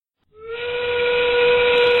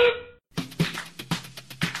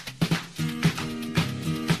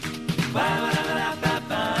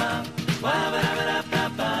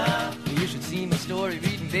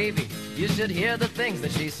should hear the things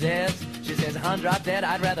that she says. She says, "Hun, drop dead,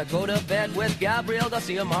 I'd rather go to bed with Gabriel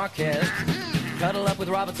Garcia Marquez. Cuddle up with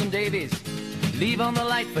Robertson Davies, leave on the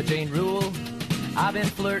light for Jane Rule. I've been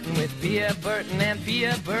flirting with Pierre Burton, and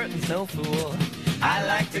Pierre Burton's no fool. I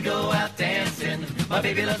like to go out dancing, my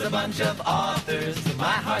baby loves a bunch of authors.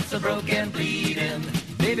 My heart's so broken, bleeding,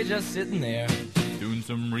 baby just sitting there, doing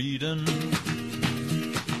some reading."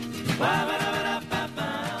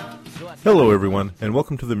 Hello everyone, and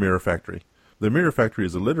welcome to The Mirror Factory. The Mirror Factory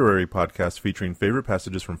is a literary podcast featuring favorite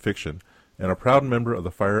passages from fiction, and a proud member of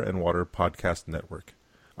the Fire and Water Podcast Network.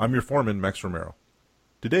 I'm your foreman, Max Romero.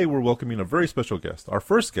 Today we're welcoming a very special guest, our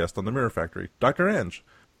first guest on The Mirror Factory, Dr. Ange.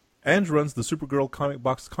 Ange runs the Supergirl Comic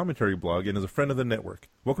Box Commentary blog and is a friend of the network.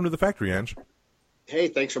 Welcome to the factory, Ange. Hey,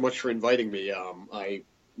 thanks so much for inviting me. I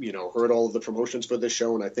heard all of the promotions for this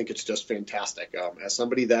show, and I think it's just fantastic. As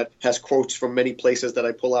somebody that has quotes from many places that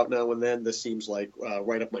I pull out now and then, this seems like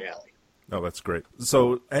right up my alley. Oh, that's great.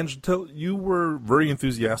 So, Ange, you were very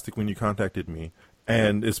enthusiastic when you contacted me,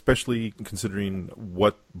 and especially considering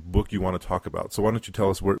what book you want to talk about. So why don't you tell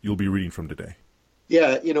us what you'll be reading from today?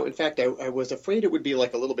 Yeah, in fact, I was afraid it would be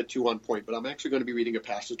like a little bit too on point, but I'm actually going to be reading a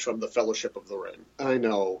passage from The Fellowship of the Ring. I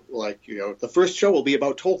know, the first show will be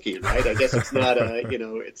about Tolkien, right? I guess it's not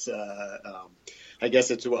I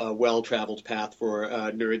guess it's a well-traveled path for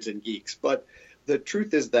nerds and geeks. But the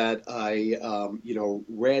truth is that I,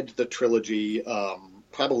 read the trilogy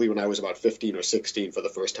probably when I was about 15 or 16 for the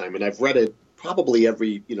first time, and I've read it probably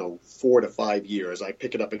every, 4 to 5 years. I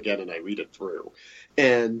pick it up again and I read it through.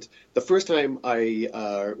 And the first time I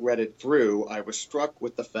read it through, I was struck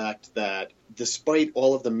with the fact that despite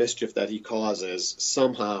all of the mischief that he causes,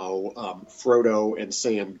 somehow Frodo and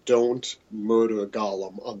Sam don't murder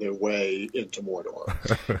Gollum on their way into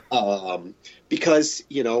Mordor. Because,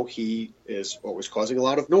 he is always causing a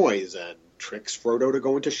lot of noise and tricks Frodo to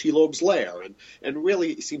go into Shelob's lair and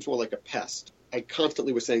really seems more like a pest. I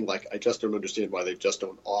constantly was saying, I just don't understand why they just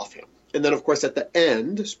don't off him. And then, of course, at the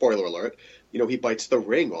end, spoiler alert, he bites the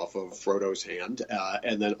ring off of Frodo's hand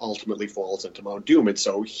and then ultimately falls into Mount Doom. And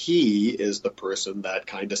so he is the person that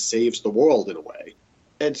kind of saves the world in a way.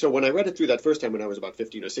 And so when I read it through that first time when I was about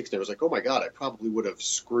 15 or 16, I was like, oh, my God, I probably would have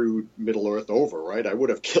screwed Middle-earth over, right? I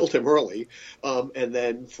would have killed him early. And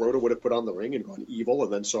then Frodo would have put on the ring and gone evil,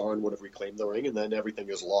 and then Sauron would have reclaimed the ring, and then everything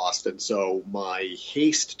is lost. And so my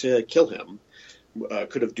haste to kill him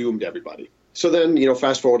could have doomed everybody. So then,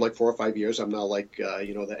 fast forward 4 or 5 years, I'm now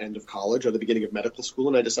the end of college or the beginning of medical school,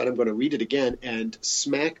 and I decide I'm going to read it again. And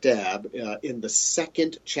smack dab in the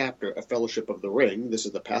second chapter of Fellowship of the Ring, this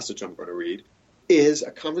is the passage I'm going to read, is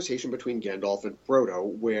a conversation between Gandalf and Frodo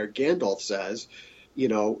where Gandalf says,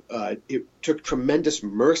 it took tremendous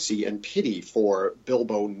mercy and pity for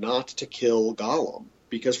Bilbo not to kill Gollum,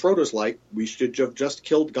 because Frodo's like, we should have just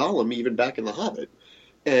killed Gollum even back in The Hobbit.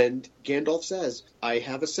 And Gandalf says, I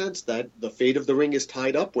have a sense that the fate of the ring is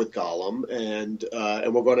tied up with Gollum, and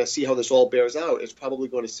we're going to see how this all bears out. It's probably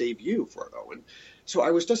going to save you, Frodo. And so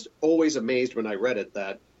I was just always amazed when I read it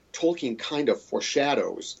that Tolkien kind of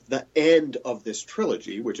foreshadows the end of this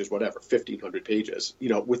trilogy, which is 1,500 pages,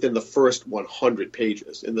 within the first 100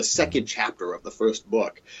 pages. In the second chapter of the first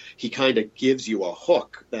book, he kind of gives you a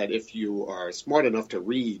hook that if you are smart enough to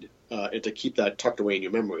read and to keep that tucked away in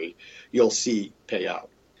your memory, you'll see pay out.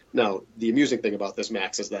 Now, the amusing thing about this,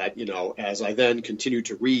 Max, is that, as I then continued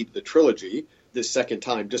to read the trilogy this second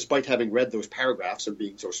time, despite having read those paragraphs and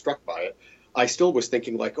being so struck by it, I still was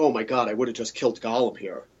thinking oh, my God, I would have just killed Gollum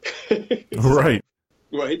here. Right.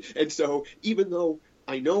 Right? And so even though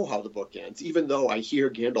I know how the book ends, even though I hear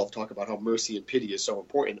Gandalf talk about how mercy and pity is so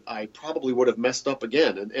important, I probably would have messed up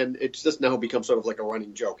again. And it's just now become sort of like a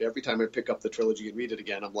running joke. Every time I pick up the trilogy and read it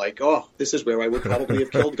again, I'm like, oh, this is where I would probably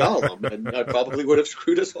have killed Gollum, and I probably would have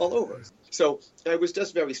screwed us all over. So I was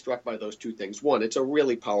just very struck by those two things. One, it's a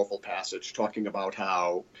really powerful passage talking about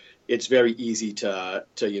how it's very easy to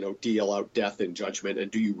deal out death and judgment, and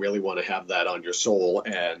do you really want to have that on your soul?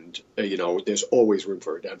 And there's always room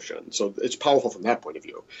for redemption. So it's powerful from that point of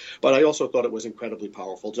view. But I also thought it was incredibly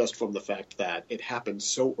powerful just from the fact that it happens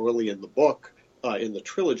so early in the book, in the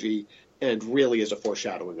trilogy, and really is a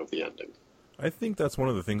foreshadowing of the ending. I think that's one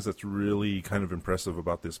of the things that's really kind of impressive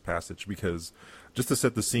about this passage, because just to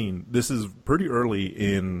set the scene, this is pretty early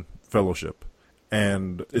in Fellowship.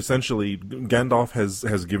 And essentially, Gandalf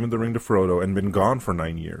has given the ring to Frodo and been gone for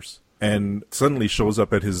 9 years. And suddenly shows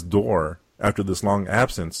up at his door after this long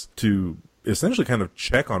absence to essentially kind of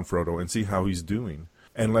check on Frodo and see how he's doing.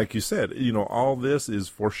 And like you said, all this is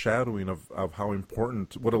foreshadowing of how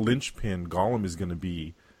important, what a linchpin Gollum is going to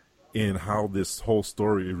be in how this whole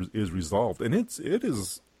story is resolved. And it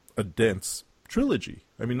is a dense trilogy.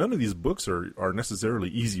 I mean, none of these books are necessarily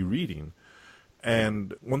easy reading.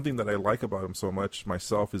 And one thing that I like about them so much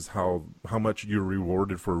myself is how much you're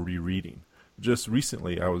rewarded for rereading. Just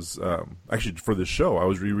recently, I was, actually for this show, I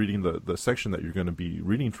was rereading the section that you're going to be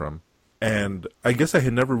reading from. And I guess I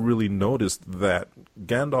had never really noticed that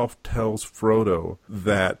Gandalf tells Frodo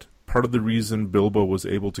that part of the reason Bilbo was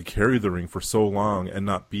able to carry the ring for so long and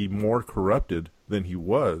not be more corrupted than he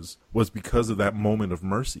was because of that moment of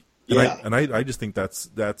mercy. And I just think that's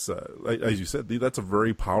as you said, that's a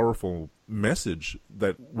very powerful message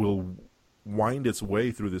that will wind its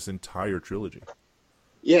way through this entire trilogy.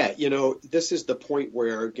 Yeah, this is the point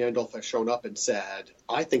where Gandalf has shown up and said,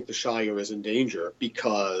 I think the Shire is in danger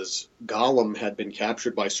because Gollum had been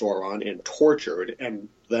captured by Sauron and tortured and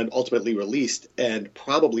then ultimately released and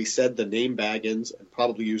probably said the name Baggins and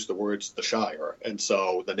probably used the words the Shire. And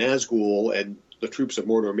so the Nazgul and the troops of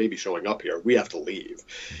Mordor may be showing up here. We have to leave.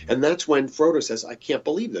 And that's when Frodo says, I can't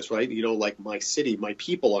believe this, right? Like my city, my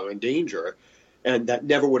people are in danger. And that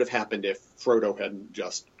never would have happened if Frodo hadn't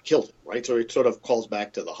just killed him, right? So it sort of calls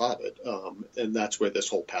back to The Hobbit. And that's where this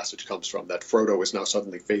whole passage comes from, that Frodo is now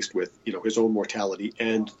suddenly faced with, his own mortality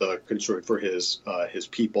and the concern for his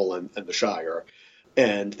people and the Shire.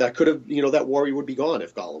 And that could have, that worry would be gone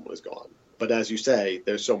if Gollum was gone. But as you say,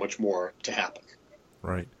 there's so much more to happen.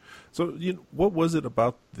 Right. So what was it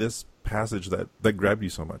about this passage that grabbed you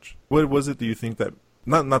so much? What was it, do you think, that,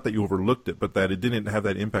 not that you overlooked it, but that it didn't have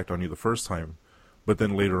that impact on you the first time, but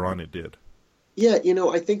then later on it did? Yeah,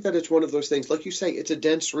 I think that it's one of those things, like you say, it's a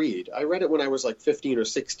dense read. I read it when I was like 15 or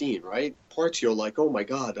 16, right? Parts you're like, oh my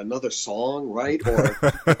God, another song, right? Or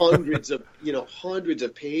hundreds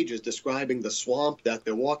of pages describing the swamp that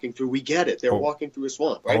they're walking through. We get it. They're walking through a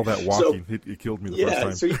swamp, right? All that walking, it killed me the first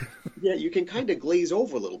time. So you can kind of glaze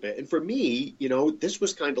over a little bit. And for me, this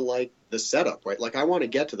was kind of like the setup, right? Like I want to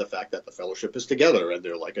get to the fact that the Fellowship is together and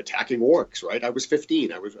they're like attacking orcs, right? I was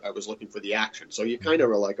 15. I was looking for the action. So you kind of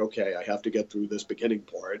are like, okay, I have to get through this beginning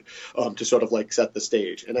part to sort of like set the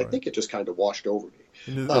stage. And I think it just kind of washed over me.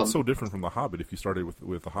 And that's so different from The Hobbit if you started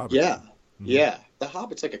with The Hobbit. Yeah. Mm-hmm. Yeah. The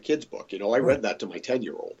Hobbit's like a kid's book. I read that to my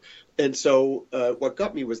 10-year-old. And so what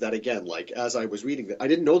got me was that, again, like as I was reading it, I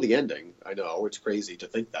didn't know the ending. I know it's crazy to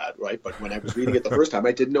think that, right? But when I was reading it the first time,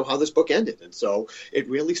 I didn't know how this book ended. And so it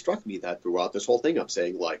really struck me that throughout this whole thing, I'm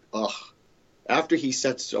saying like, after he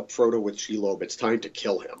sets up Frodo with Shelob, it's time to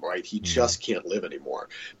kill him, right? He just can't live anymore.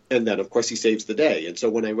 And then, of course, he saves the day. And so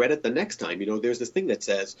when I read it the next time, there's this thing that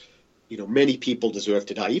says, many people deserve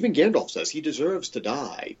to die. Even Gandalf says he deserves to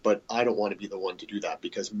die, but I don't want to be the one to do that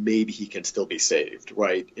because maybe he can still be saved,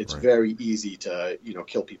 right? It's very easy to,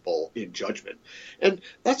 kill people in judgment. And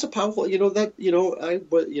that's a powerful, I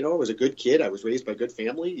was a good kid. I was raised by a good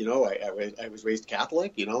family. I was raised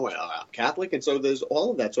Catholic, I'm Catholic. And so there's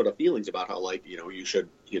all of that sort of feelings about how, like, you should,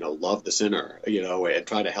 love the sinner, and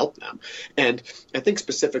try to help them. And I think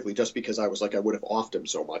specifically just because I was like, I would have offed him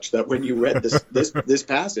so much that when you read this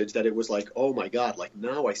passage, that it was like, oh my God, like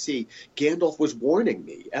now I see Gandalf was warning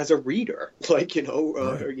me as a reader, like,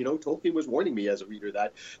 Tolkien was warning me as a reader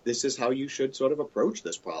that this is how you should sort of approach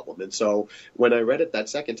this problem. And so when I read it that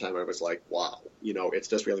second time, I was like, wow, it's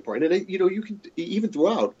just really important. And, you can, even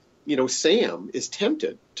throughout, Sam is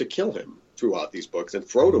tempted to kill him throughout these books. And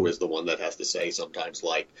Frodo is the one that has to say sometimes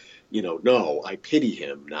like, no, I pity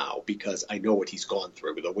him now because I know what he's gone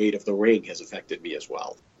through. The weight of the ring has affected me as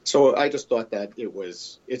well. So I just thought that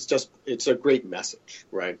it's a great message,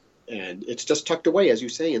 right? And it's just tucked away, as you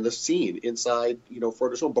say, in the scene inside,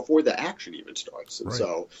 Frodo's home before the action even starts. And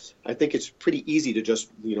so I think it's pretty easy to just,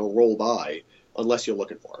 roll by unless you're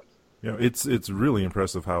looking for it. It's really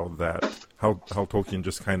impressive how Tolkien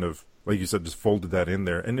just kind of, like you said, just folded that in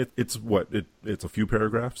there. And it's a few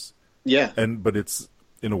paragraphs. Yeah. But it's,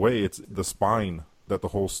 in a way, it's the spine that the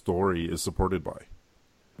whole story is supported by.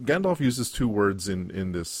 Gandalf uses two words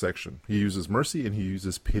in this section. He uses mercy and he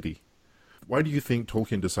uses pity. Why do you think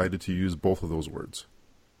Tolkien decided to use both of those words?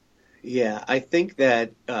 Yeah, I think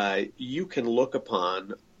that you can look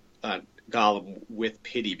upon Gollum with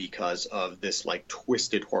pity because of this like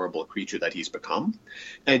twisted, horrible creature that he's become.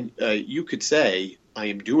 And you could say, I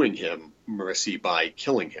am doing him mercy by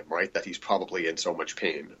killing him, right? That he's probably in so much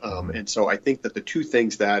pain. And so I think that the two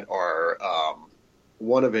things that are,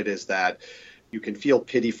 one of it is that you can feel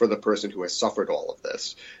pity for the person who has suffered all of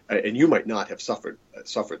this, and you might not have suffered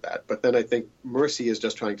that. But then I think mercy is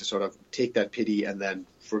just trying to sort of take that pity and then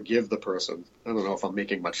forgive the person. I don't know if I'm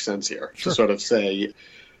making much sense here. Sure. To sort of say,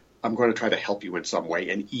 I'm going to try to help you in some way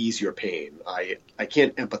and ease your pain. I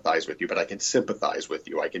can't empathize with you, but I can sympathize with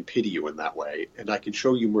you. I can pity you in that way, and I can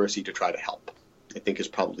show you mercy to try to help. I think is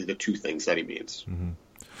probably the two things that he means. Mm-hmm.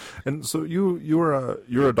 And so you're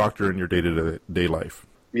a doctor in your day-to-day life.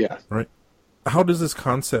 Yeah. Right. How does this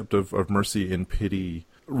concept of mercy and pity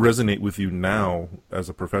resonate with you now as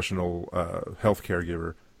a professional health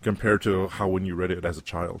caregiver compared to how when you read it as a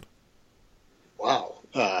child? Wow.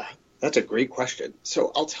 That's a great question.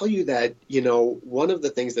 So I'll tell you that, one of the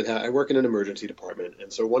things that I work in an emergency department.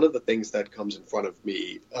 And so one of the things that comes in front of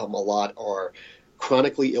me a lot are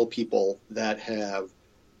chronically ill people that have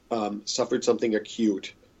suffered something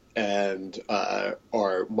acute and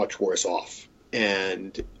are much worse off.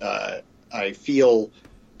 And I feel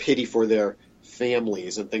pity for their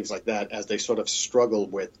families and things like that as they sort of struggle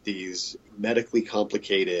with these medically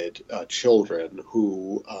complicated children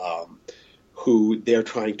who they're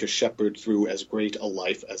trying to shepherd through as great a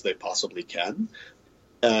life as they possibly can.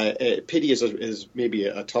 Pity is maybe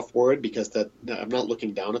a tough word because that I'm not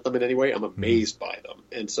looking down at them in any way. I'm amazed by them.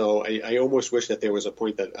 And so I almost wish that there was a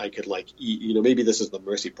point that I could maybe this is the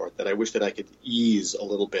mercy part, that I wish that I could ease a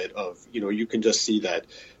little bit of, you can just see that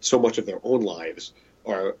so much of their own lives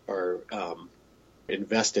are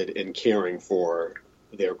invested in caring for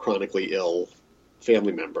their chronically ill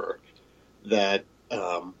family member that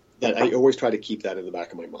I always try to keep that in the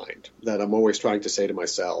back of my mind, that I'm always trying to say to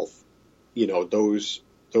myself,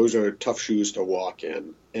 those are tough shoes to walk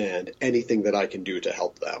in, and anything that I can do to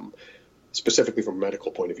help them, specifically from a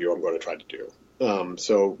medical point of view, I'm going to try to do.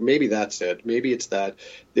 So maybe that's it. Maybe it's that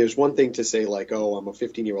there's one thing to say like, oh, I'm a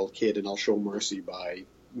 15-year-old kid and I'll show mercy by,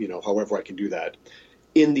 however I can do that.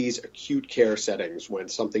 In these acute care settings, when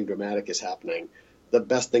something dramatic is happening, the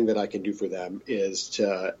best thing that I can do for them is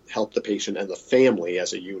to help the patient and the family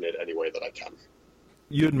as a unit any way that I can.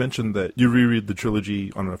 You had mentioned that you reread the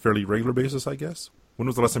trilogy on a fairly regular basis, I guess. When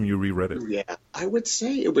was the last time you reread it? Yeah, I would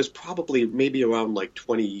say it was probably maybe around like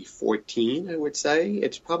 2014, I would say.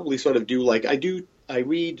 It's probably sort of I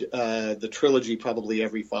read the trilogy probably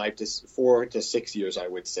every 4 to 6 years, I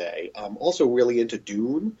would say. I'm also really into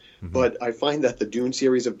Dune, but I find that the Dune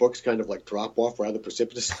series of books kind of like drop off rather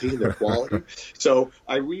precipitously in their quality. So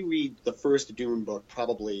I reread the first Dune book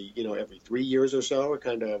probably, every 3 years or so,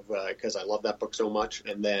 kind of because I love that book so much.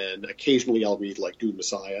 And then occasionally I'll read like Dune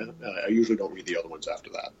Messiah. I usually don't read the other ones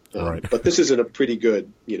after that. Right. But this is in a pretty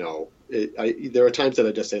good, there are times that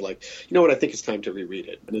I just say like, I think it's time to reread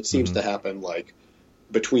it. And it seems to happen like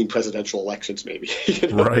between presidential elections, maybe,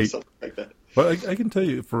 right. Something like that. But I can tell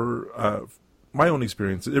you, for my own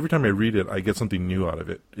experience, every time I read it, I get something new out of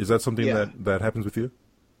it. Is that something that happens with you?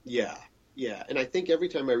 Yeah. And I think every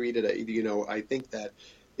time I read it, I think that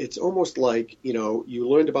it's almost like, you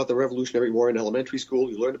learned about the Revolutionary War in elementary school,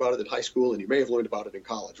 you learned about it in high school, and you may have learned about it in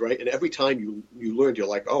college, right? And every time you learned, you're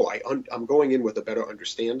like, oh, I'm going in with a better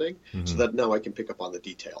understanding so that now I can pick up on the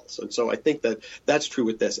details. And so I think that that's true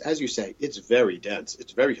with this. As you say, it's very dense.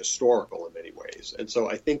 It's very historical in many ways. And so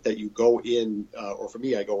I think that you go in, or for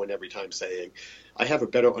me, I go in every time saying, I have a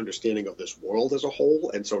better understanding of this world as a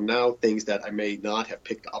whole, and so now things that I may not have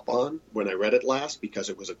picked up on when I read it last because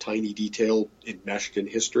it was a tiny detail enmeshed in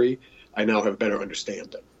history, I now have a better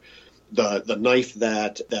understanding. The knife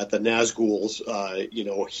that the Nazgul's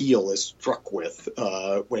heel is struck with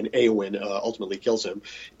when Éowyn ultimately kills him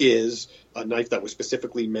is a knife that was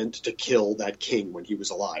specifically meant to kill that king when he was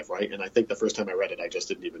alive, right? And I think the first time I read it, I just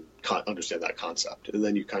didn't even understand that concept. And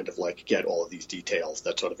then you kind of like get all of these details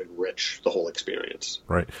that sort of enrich the whole experience.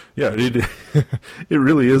 Right. Yeah, it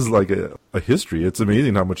really is like a history. It's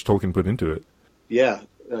amazing how much Tolkien put into it. Yeah.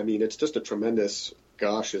 I mean, it's just a tremendous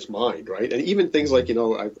his mind, right? And even things like,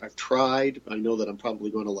 I've tried, I know that I'm probably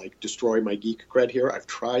going to like destroy my geek cred here. I've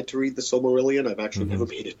tried to read the Silmarillion. I've actually never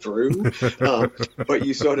made it through. But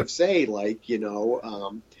you sort of say like,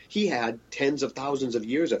 he had tens of thousands of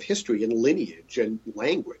years of history and lineage and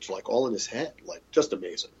language, like all in his head, like just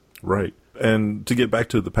amazing. Right. And to get back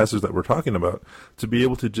to the passage that we're talking about, to be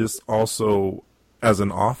able to just also, as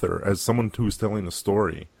an author, as someone who's telling a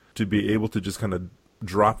story, to be able to just kind of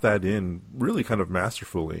drop that in really kind of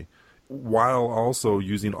masterfully while also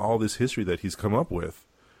using all this history that he's come up with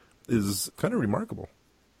is kind of remarkable.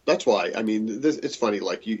 That's why, I mean, it's funny,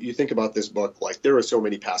 like you think about this book, like there are so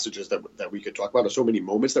many passages that we could talk about, or so many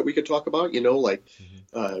moments that we could talk about,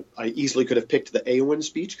 I easily could have picked the Éowyn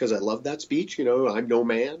speech because I love that speech, I'm no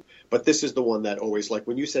man, but this is the one that always, like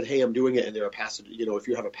when you said, hey, I'm doing it, and there are passages, if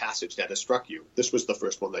you have a passage that has struck you, this was the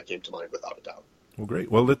first one that came to mind without a doubt. Well,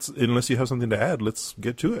 great. Well, unless you have something to add, let's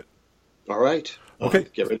get to it. All right. Okay.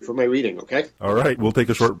 Get ready for my reading, okay? All right. We'll take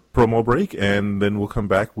a short promo break, and then we'll come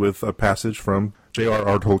back with a passage from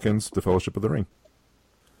J.R.R. Tolkien's The Fellowship of the Ring.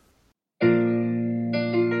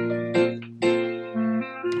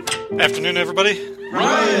 Afternoon, everybody.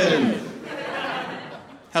 Ryan!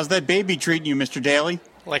 How's that baby treating you, Mr. Daly?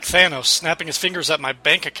 Like Thanos snapping his fingers at my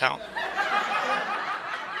bank account.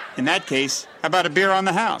 In that case, how about a beer on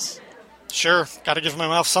the house? Sure, gotta give my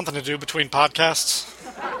mouth something to do between podcasts.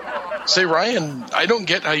 Say, Ryan, I don't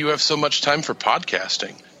get how you have so much time for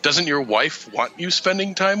podcasting. Doesn't your wife want you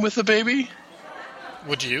spending time with the baby?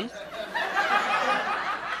 Would you?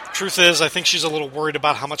 Truth is, I think she's a little worried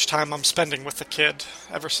about how much time I'm spending with the kid,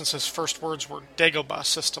 ever since his first words were Dagobah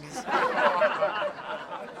system.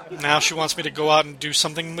 Now she wants me to go out and do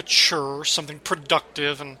something mature, something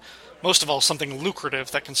productive, and most of all, something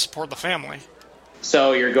lucrative that can support the family.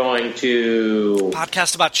 So you're going to...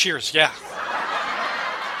 Podcast about Cheers, yeah.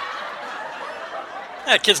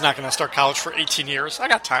 That kid's not going to start college for 18 years. I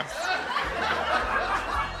got time.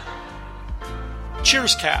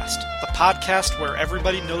 Cheerscast, the podcast where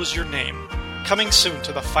everybody knows your name. Coming soon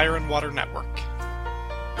to the Fire and Water Network.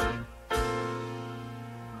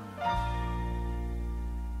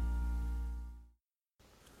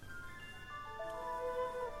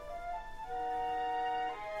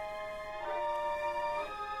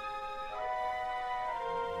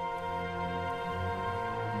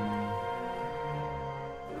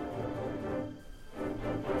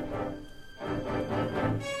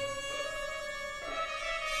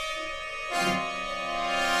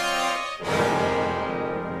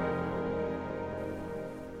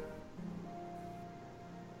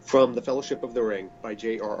 From The Fellowship of the Ring by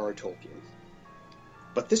J.R.R. Tolkien.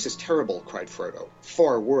 "But this is terrible," cried Frodo.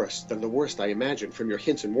 "Far worse than the worst I imagined from your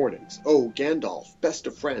hints and warnings. Oh, Gandalf, best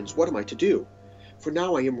of friends, what am I to do? For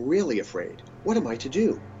now I am really afraid. What am I to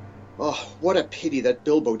do? Oh, what a pity that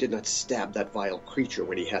Bilbo did not stab that vile creature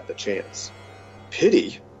when he had the chance."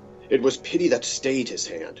 Pity? It was pity that stayed his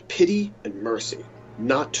hand. Pity and mercy,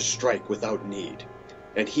 not to strike without need.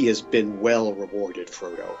 And he has been well rewarded,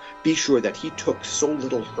 Frodo. Be sure that he took so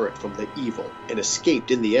little hurt from the evil and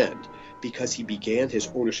escaped in the end, because he began his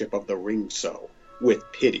ownership of the ring so,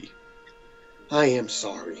 with pity. "I am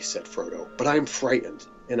sorry," said Frodo, "but I am frightened,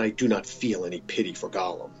 and I do not feel any pity for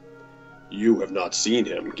Gollum." "You have not seen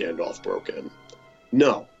him," Gandalf broke in.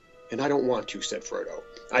 "No, and I don't want to," said Frodo.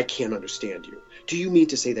 "I can't understand you. Do you mean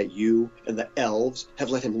to say that you and the elves have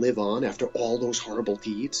let him live on after all those horrible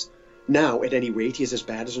deeds? Now, at any rate, he is as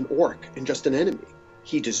bad as an orc, and just an enemy.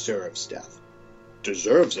 He deserves death."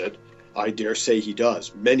 "Deserves it? I dare say he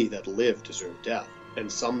does. Many that live deserve death,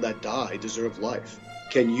 and some that die deserve life.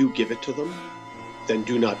 Can you give it to them? Then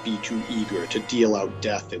do not be too eager to deal out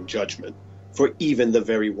death in judgment, for even the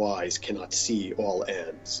very wise cannot see all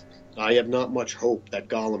ends. I have not much hope that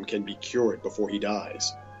Gollum can be cured before he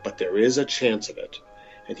dies, but there is a chance of it,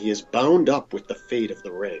 and he is bound up with the fate of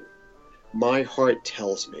the ring. My heart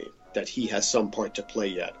tells me that he has some part to play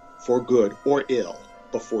yet, for good or ill,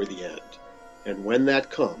 before the end. And when that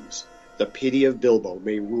comes, the pity of Bilbo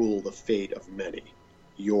may rule the fate of many,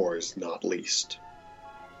 yours not least."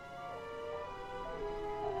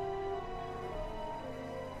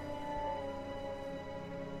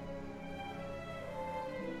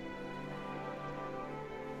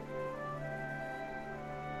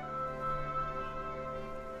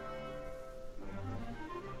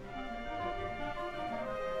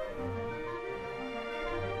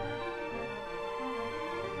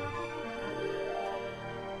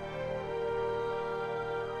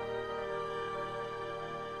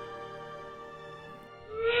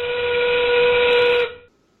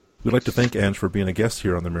 We'd like to thank Ange for being a guest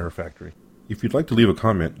here on the Mirror Factory. If you'd like to leave a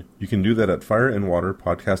comment, you can do that at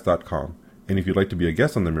fireandwaterpodcast.com. And if you'd like to be a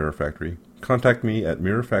guest on the Mirror Factory, contact me at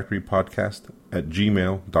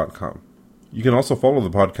mirrorfactorypodcast@gmail.com. You can also follow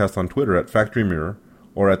the podcast on Twitter at Factory Mirror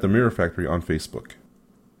or at the Mirror Factory on Facebook.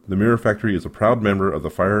 The Mirror Factory is a proud member of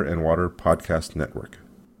the Fire and Water Podcast Network.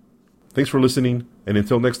 Thanks for listening, and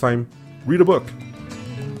until next time, read a book.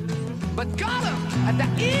 But Gollum, the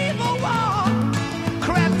evil one,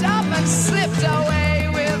 crept up and slipped away.